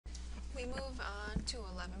we move on to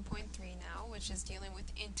 11.3 now, which is dealing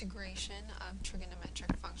with integration of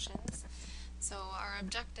trigonometric functions. So our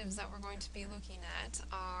objectives that we're going to be looking at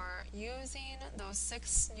are using those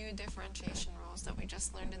 6 new differentiation rules that we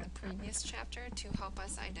just learned in the previous chapter to help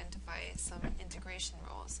us identify some integration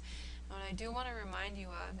rules. And what I do want to remind you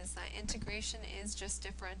of is that integration is just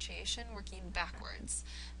differentiation working backwards.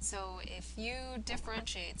 So if you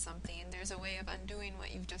differentiate something, there's a way of undoing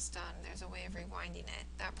what you've just done. There's a way of rewinding it.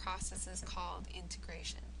 That process is called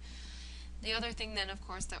integration. The other thing then, of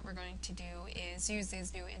course, that we're going to do is use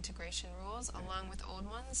these new integration rules along with old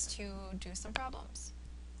ones to do some problems.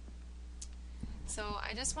 So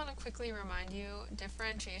I just want to quickly remind you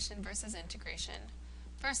differentiation versus integration.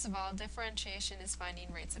 First of all, differentiation is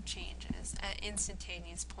finding rates of changes at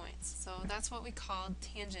instantaneous points. So that's what we call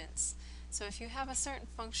tangents. So if you have a certain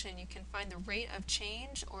function, you can find the rate of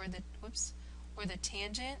change or the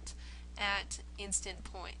tangent at instant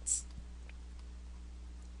points.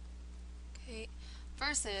 Okay.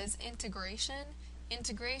 Versus integration.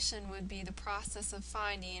 Integration would be the process of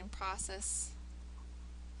finding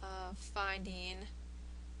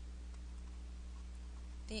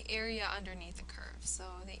the area underneath a curve. So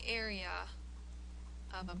the area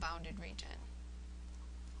of a bounded region.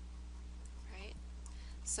 Right?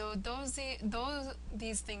 So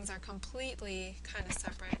these things are completely kind of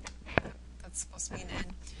separate. That's supposed to be an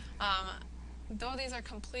N. Though these are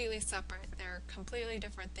completely separate, they're completely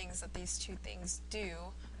different things that these two things do,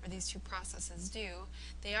 or these two processes do,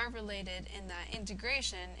 they are related in that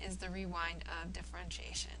integration is the rewind of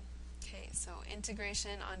differentiation. Okay, so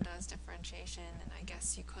integration undoes differentiation, and I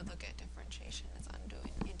guess you could look at differentiation as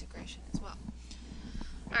undoing integration as well.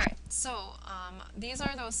 Alright, so these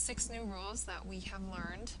are those 6 new rules that we have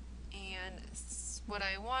learned, and what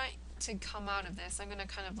I want to come out of this, I'm going to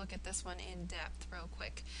kind of look at this one in depth real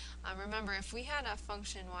quick. Remember, if we had a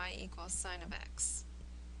function y equals sine of x,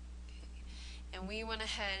 okay, and we went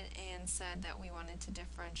ahead and said that we wanted to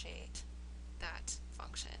differentiate that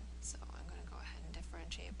function, so I'm going to go ahead and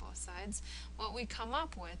differentiate both sides, what we come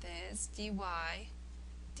up with is dy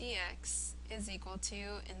dx is equal to,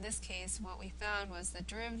 in this case, what we found was the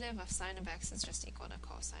derivative of sine of x is just equal to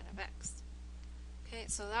cosine of x. Okay,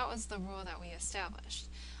 so that was the rule that we established.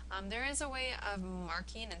 There is a way of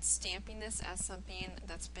marking and stamping this as something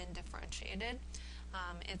that's been differentiated.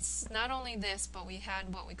 It's not only this, but we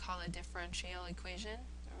had what we call a differential equation.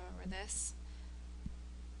 Remember this?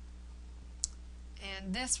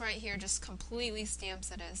 And this right here just completely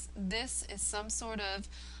stamps it as this is some sort of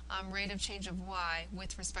rate of change of y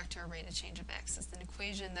with respect to a rate of change of x. It's an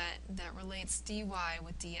equation that relates dy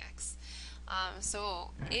with dx.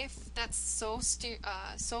 So if that's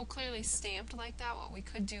so clearly stamped like that, what we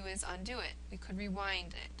could do is undo it. We could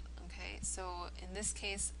rewind it. Okay, so in this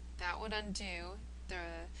case, that would undo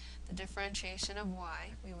the differentiation of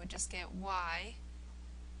y. We would just get y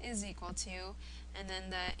is equal to, and then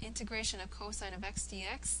the integration of cosine of x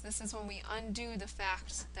dx, this is when we undo the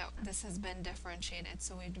fact that this has been differentiated,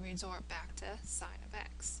 so we'd resort back to sine of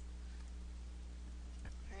x.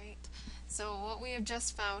 Alright, so what we have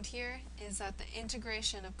just found here is that the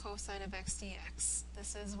integration of cosine of x dx,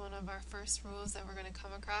 this is one of our first rules that we're going to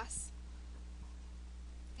come across,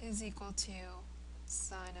 is equal to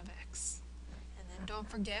sine of x. And don't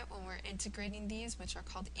forget, when we're integrating these, which are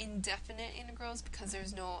called indefinite integrals because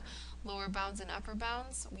there's no lower bounds and upper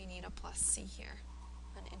bounds, we need a plus c here,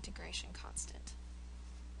 an integration constant.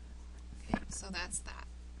 Okay, so that's that.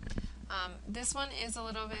 This one is a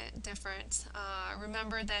little bit different.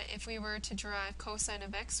 Remember that if we were to derive cosine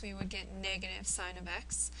of x, we would get negative sine of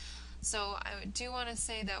x. So I do want to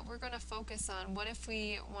say that we're going to focus on what if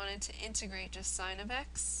we wanted to integrate just sine of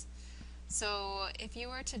x. So if you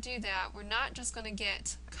were to do that, we're not just going to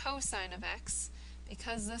get cosine of x,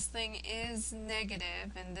 because this thing is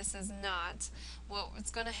negative and this is not. What's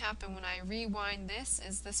going to happen when I rewind this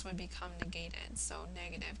is this would become negated. So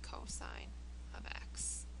negative cosine of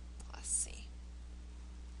x plus c.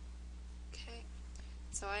 Okay,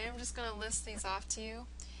 so I am just going to list these off to you.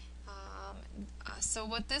 So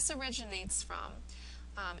what this originates from,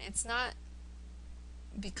 it's not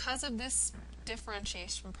because of this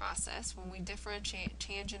differentiation process. When we differentiate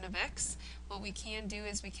tangent of x, what we can do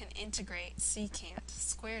is we can integrate secant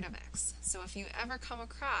squared of x. So if you ever come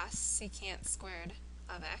across secant squared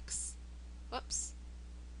of x, whoops,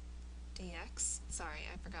 dx, sorry,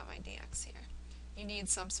 I forgot my dx here. You need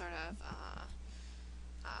some sort of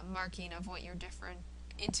marking of what you're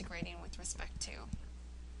integrating with respect to.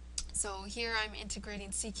 So here I'm integrating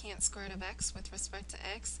secant squared of x with respect to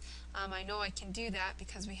x. I know I can do that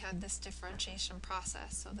because we had this differentiation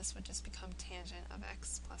process, so this would just become tangent of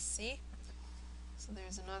x plus c. So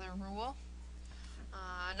there's another rule.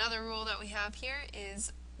 Another rule that we have here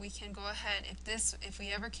is we can go ahead, if we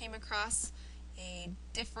ever came across a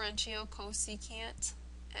differential cosecant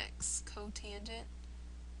x cotangent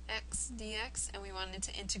x dx and we wanted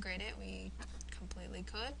to integrate it, we completely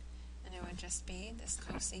could, and it would just be this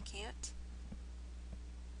cosecant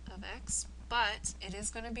of x, but it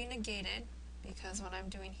is going to be negated because what I'm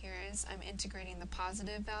doing here is I'm integrating the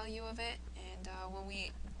positive value of it, and when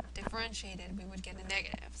we differentiated we would get a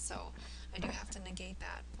negative, so I do have to negate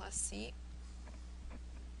that, plus c.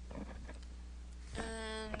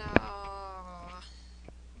 And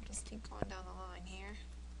just keep going down the line here.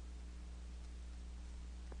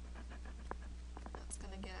 That's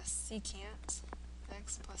going to get us secant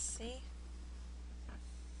x plus c.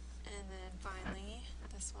 And then finally,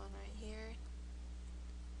 this one right here,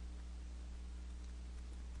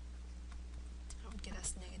 that would get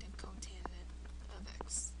us negative cotangent of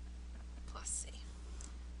x plus c.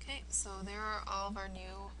 Okay, so there are all of our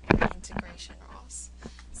new integration rules.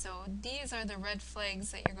 So these are the red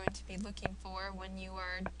flags that you're going to be looking for when you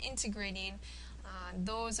are integrating.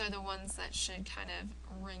 Those are the ones that should kind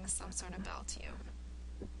of ring some sort of bell to you.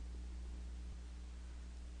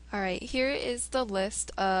 Alright, here is the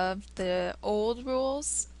list of the old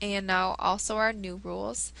rules and now also our new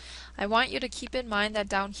rules. I want you to keep in mind that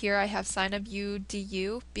down here I have sine of u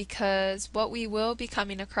du because what we will be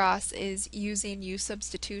coming across is using u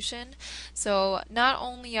substitution. So not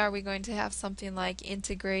only are we going to have something like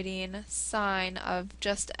integrating sine of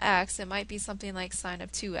just x, it might be something like sine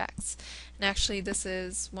of 2x. And actually this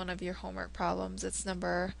is one of your homework problems. It's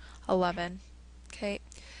number 11. Okay.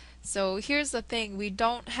 So here's the thing, we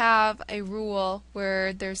don't have a rule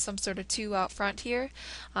where there's some sort of 2 out front here.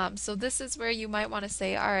 So this is where you might want to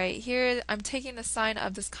say, alright, here I'm taking the sine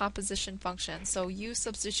of this composition function, so u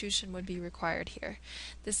substitution would be required here.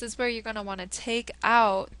 This is where you're going to want to take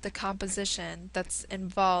out the composition that's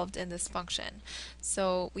involved in this function.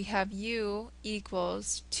 So we have u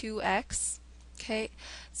equals 2x, okay,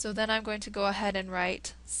 so then I'm going to go ahead and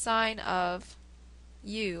write sine of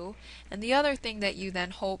u, and the other thing that you then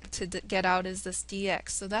hope to get out is this dx.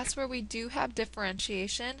 So that's where we do have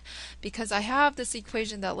differentiation, because I have this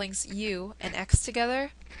equation that links u and x together,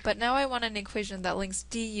 but now I want an equation that links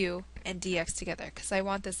du and dx together because I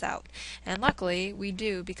want this out. And luckily we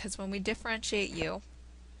do, because when we differentiate u,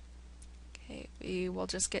 okay, we will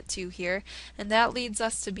just get 2 here, and that leads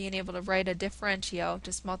us to being able to write a differential,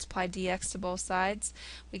 just multiply dx to both sides.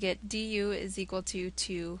 We get du is equal to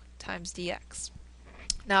 2 times dx.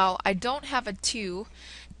 Now, I don't have a 2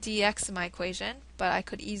 dx in my equation, but I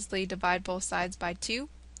could easily divide both sides by 2.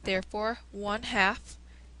 Therefore, 1/2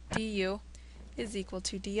 du is equal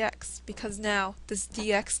to dx, because now this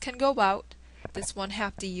dx can go out, this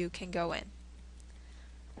 1/2 du can go in.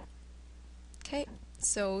 Okay,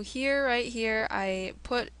 so here, right here, I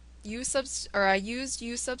put I used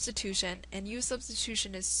u substitution, and u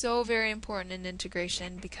substitution is so very important in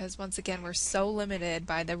integration because once again we're so limited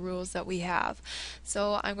by the rules that we have.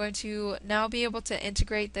 So I'm going to now be able to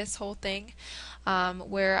integrate this whole thing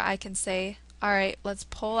where I can say, alright, let's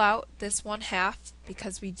pull out this 1/2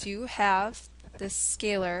 because we do have this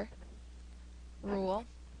scalar rule.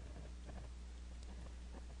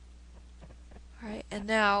 Alright, and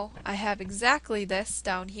now I have exactly this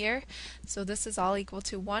down here. So this is all equal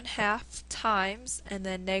to 1/2 times, and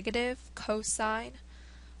then negative cosine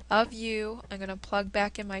of u. I'm going to plug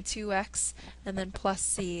back in my 2x, and then plus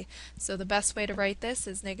c. So the best way to write this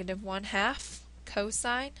is negative 1/2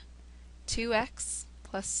 cosine 2x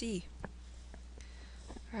plus c.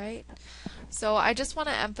 Alright, so I just want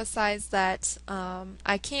to emphasize that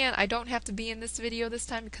I don't have to be in this video this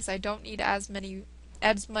time because I don't need as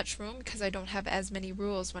much room because I don't have as many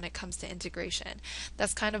rules when it comes to integration.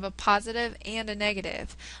 That's kind of a positive and a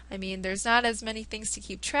negative. I mean, there's not as many things to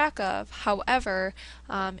keep track of. However,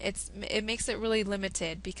 it makes it really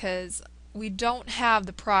limited because we don't have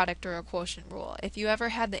the product or a quotient rule. If you ever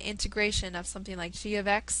had the integration of something like g of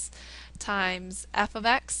x times f of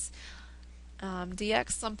x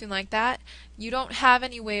dx, something like that, you don't have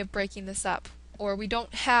any way of breaking this up. Or we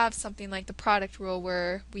don't have something like the product rule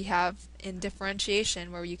where we have in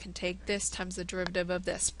differentiation where you can take this times the derivative of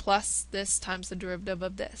this plus this times the derivative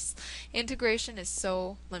of this. Integration is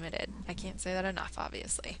so limited. I can't say that enough,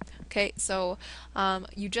 obviously. Okay, so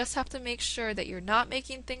you just have to make sure that you're not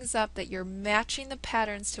making things up, that you're matching the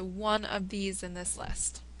patterns to one of these in this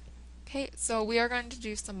list. Okay, so we are going to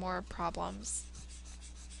do some more problems.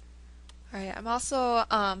 Alright, I'm also,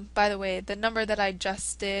 by the way, the number that I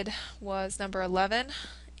just did was number 11,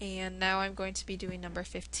 and now I'm going to be doing number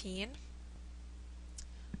 15.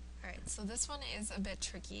 Alright, so this one is a bit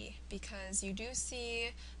tricky because you do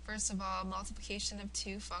see, first of all, multiplication of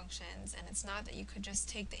two functions, and it's not that you could just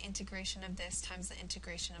take the integration of this times the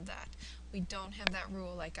integration of that. We don't have that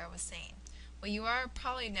rule like I was saying. What you are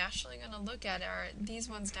probably naturally going to look at are these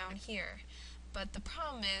ones down here, but the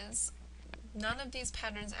problem is none of these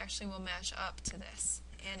patterns actually will match up to this.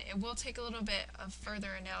 And it will take a little bit of further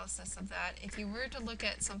analysis of that. If you were to look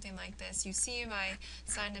at something like this, you see my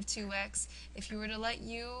sine of 2x. If you were to let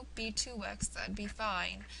u be 2x, that'd be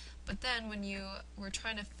fine. But then when you were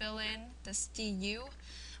trying to fill in this du,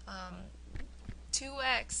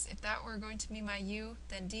 2x, if that were going to be my u,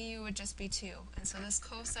 then du would just be 2. And so this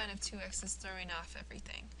cosine of 2x is throwing off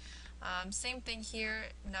everything. Same thing here,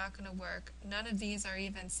 not going to work. None of these are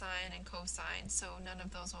even sine and cosine, so none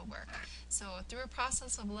of those will work. So through a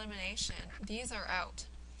process of elimination, these are out.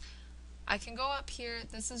 I can go up here,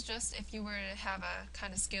 this is just if you were to have a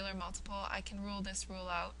kind of scalar multiple, I can rule this rule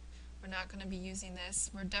out. We're not going to be using this.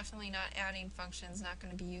 We're definitely not adding functions, not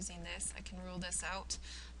going to be using this. I can rule this out.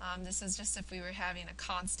 This is just if we were having a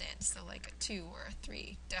constant, so like a 2 or a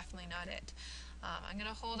 3, definitely not it. I'm going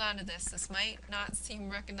to hold on to this. This might not seem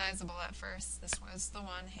recognizable at first. This was the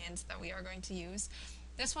one hint that we are going to use.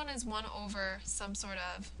 This one is 1 over some sort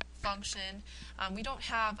of function. We don't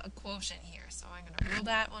have a quotient here, so I'm going to rule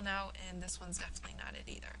that one out, and this one's definitely not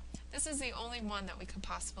it either. This is the only one that we could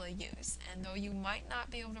possibly use, and though you might not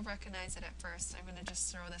be able to recognize it at first, I'm going to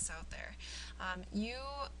just throw this out there. You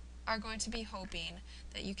are going to be hoping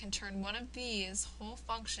that you can turn one of these whole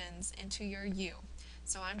functions into your u.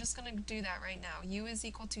 So I'm just going to do that right now. U is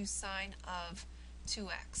equal to sine of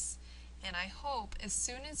 2x. And I hope as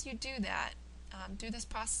soon as you do that, through this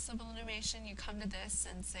process of elimination, you come to this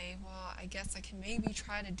and say, well, I guess I can maybe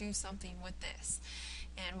try to do something with this.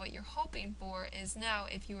 And what you're hoping for is now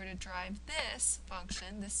if you were to drive this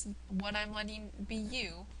function, this what I'm letting be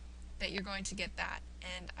u, that you're going to get that.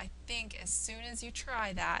 And I think as soon as you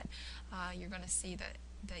try that, you're going to see that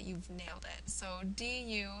you've nailed it. So du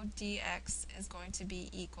dx is going to be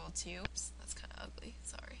equal to, oops, that's kind of ugly,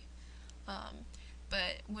 sorry.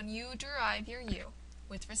 But when you derive your u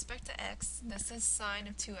with respect to x, this is sine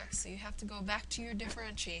of 2x, so you have to go back to your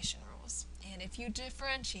differentiation rules. And if you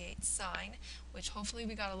differentiate sine, which hopefully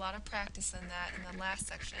we got a lot of practice in that in the last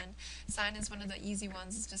section, sine is one of the easy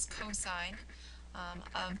ones, it's just cosine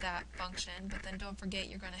of that function, but then don't forget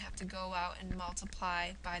you're going to have to go out and multiply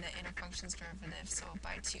by the inner function's derivative, so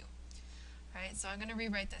by 2. Alright, so I'm going to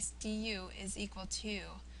rewrite this. Du is equal to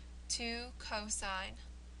 2 cosine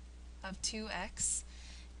of 2x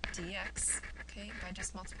dx, okay, by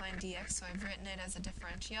just multiplying dx, so I've written it as a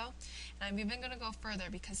differential. And I'm even going to go further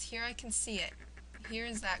because here I can see it. Here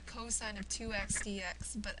is that cosine of 2x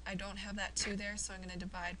dx, but I don't have that 2 there, so I'm going to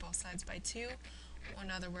divide both sides by 2. Or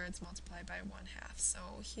in other words, multiply by 1/2. So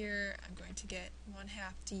here I'm going to get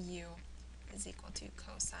 1/2 du is equal to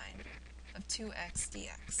cosine of 2x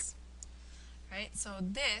dx. Right? So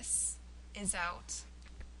this is out,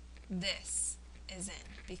 this is in,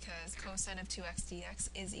 because cosine of 2x dx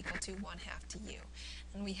is equal to 1/2 du.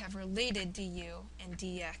 And we have related du and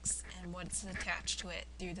dx and what's attached to it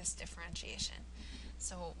through this differentiation.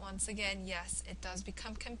 So once again, yes, it does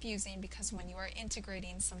become confusing because when you are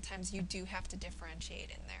integrating, sometimes you do have to differentiate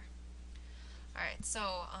in there. Alright,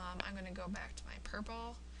 so I'm going to go back to my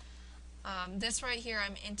purple. This right here,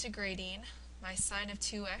 I'm integrating my sine of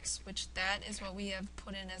 2x, which that is what we have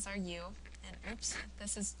put in as our u. And oops,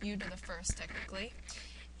 this is u to the first technically.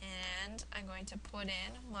 And I'm going to put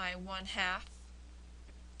in my 1/2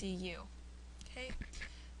 du. Okay.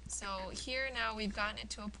 So here now we've gotten it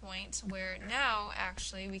to a point where now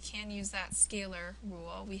actually we can use that scalar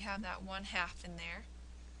rule. We have that 1/2 in there.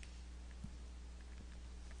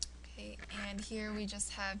 Okay, and here we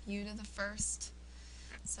just have u to the first.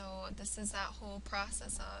 So this is that whole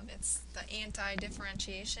process of, it's the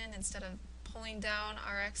anti-differentiation. Instead of pulling down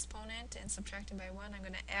our exponent and subtracting by 1, I'm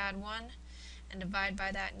going to add 1 and divide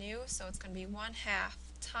by that new. So it's going to be 1/2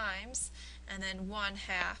 times, and then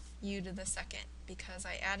 1/2 u to the second. Because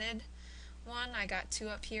I added 1, I got 2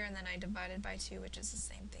 up here, and then I divided by 2, which is the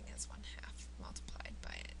same thing as 1/2 multiplied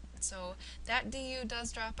by it. So that du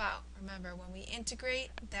does drop out. Remember, when we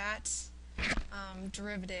integrate, that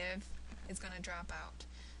derivative is going to drop out.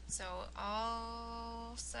 So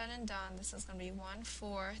all said and done, this is going to be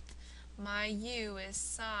 1/4. My u is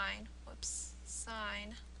sine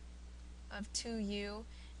of 2u,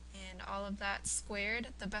 and all of that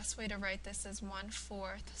squared. The best way to write this is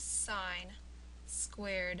 1/4 sine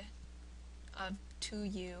squared of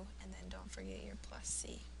 2u, and then don't forget your plus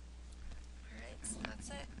c. Alright, so that's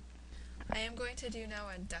it. I am going to do now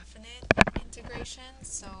a definite integration,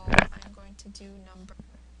 so I'm going to do numbers.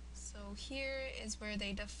 So here is where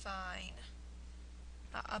they define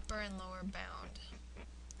the upper and lower bound.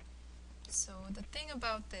 So the thing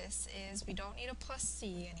about this is we don't need a plus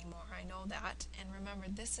c anymore, I know that, and remember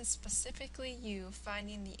this is specifically you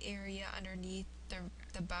finding the area underneath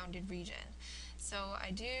the bounded region. So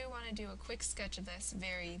I do want to do a quick sketch of this,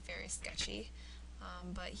 very, very sketchy,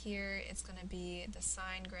 but here it's going to be the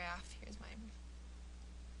sine graph. Here's my,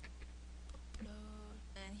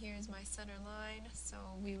 and here's my center line, so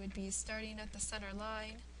we would be starting at the center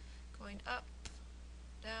line, going up,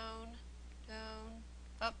 down, down,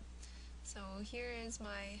 up. So here is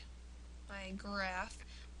my graph.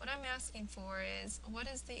 What I'm asking for is, what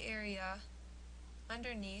is the area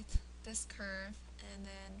underneath this curve and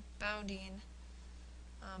then bounding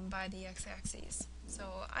by the x-axis? So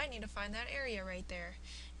I need to find that area right there.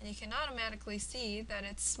 And you can automatically see that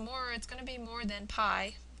it's going to be more than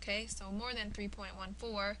pi, okay? So more than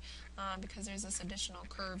 3.14 because there's this additional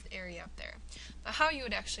curved area up there. But how you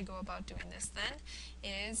would actually go about doing this then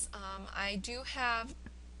is I do have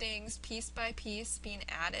things piece by piece being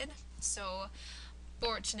added. So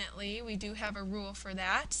fortunately, we do have a rule for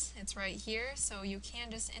that. It's right here, so you can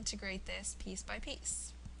just integrate this piece by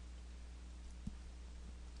piece.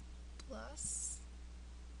 Plus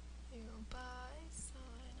 0 by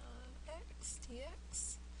sine of x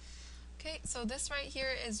dx. Okay, so this right here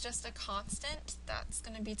is just a constant that's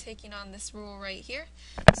going to be taking on this rule right here.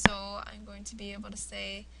 So I'm going to be able to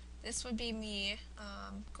say this would be me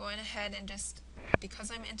going ahead and just,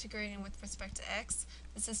 because I'm integrating with respect to x,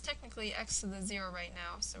 this is technically x to the 0 right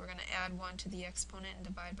now, so we're going to add 1 to the exponent and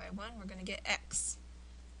divide by 1. We're going to get x.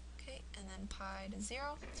 Okay, and then pi to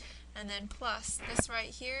 0. And then plus, this right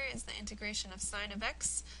here is the integration of sine of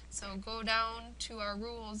x. So go down to our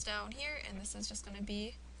rules down here, and this is just going to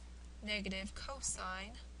be negative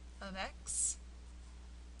cosine of x,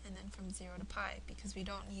 and then from 0 to pi, because we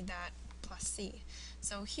don't need that plus c.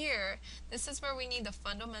 So here, this is where we need the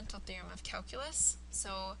fundamental theorem of calculus.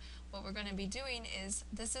 So what we're going to be doing is,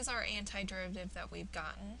 this is our antiderivative that we've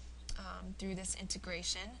gotten through this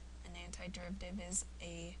integration. An antiderivative is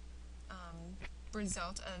a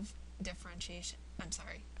result of differentiation,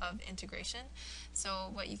 of integration. So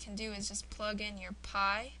what you can do is just plug in your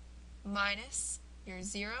pi minus your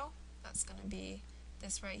 0. That's going to be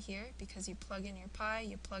this right here, because you plug in your pi,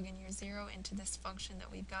 you plug in your 0 into this function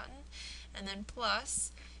that we've gotten, and then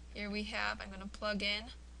plus, here we have, I'm going to plug in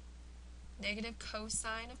negative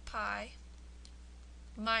cosine of pi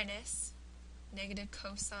minus negative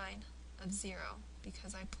cosine of 0,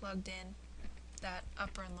 because I plugged in that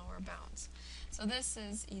upper and lower bounds. So this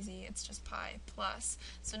is easy, it's just pi plus.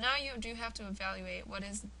 So now you do have to evaluate what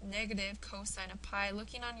is negative cosine of pi.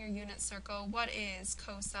 Looking on your unit circle, what is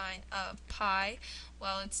cosine of pi?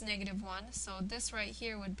 Well, it's negative 1, so this right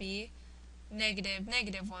here would be negative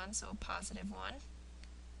 1, so positive 1,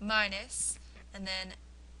 minus, and then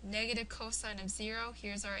negative cosine of 0,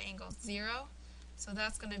 here's our angle 0, so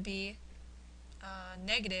that's going to be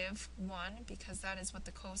negative 1, because that is what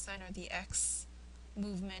the cosine, or the x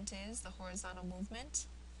movement is, the horizontal movement.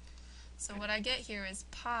 So what I get here is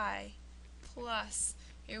pi plus,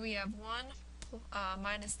 here we have 1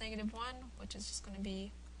 minus negative 1, which is just going to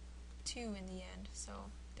be 2 in the end. So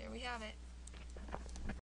there we have it.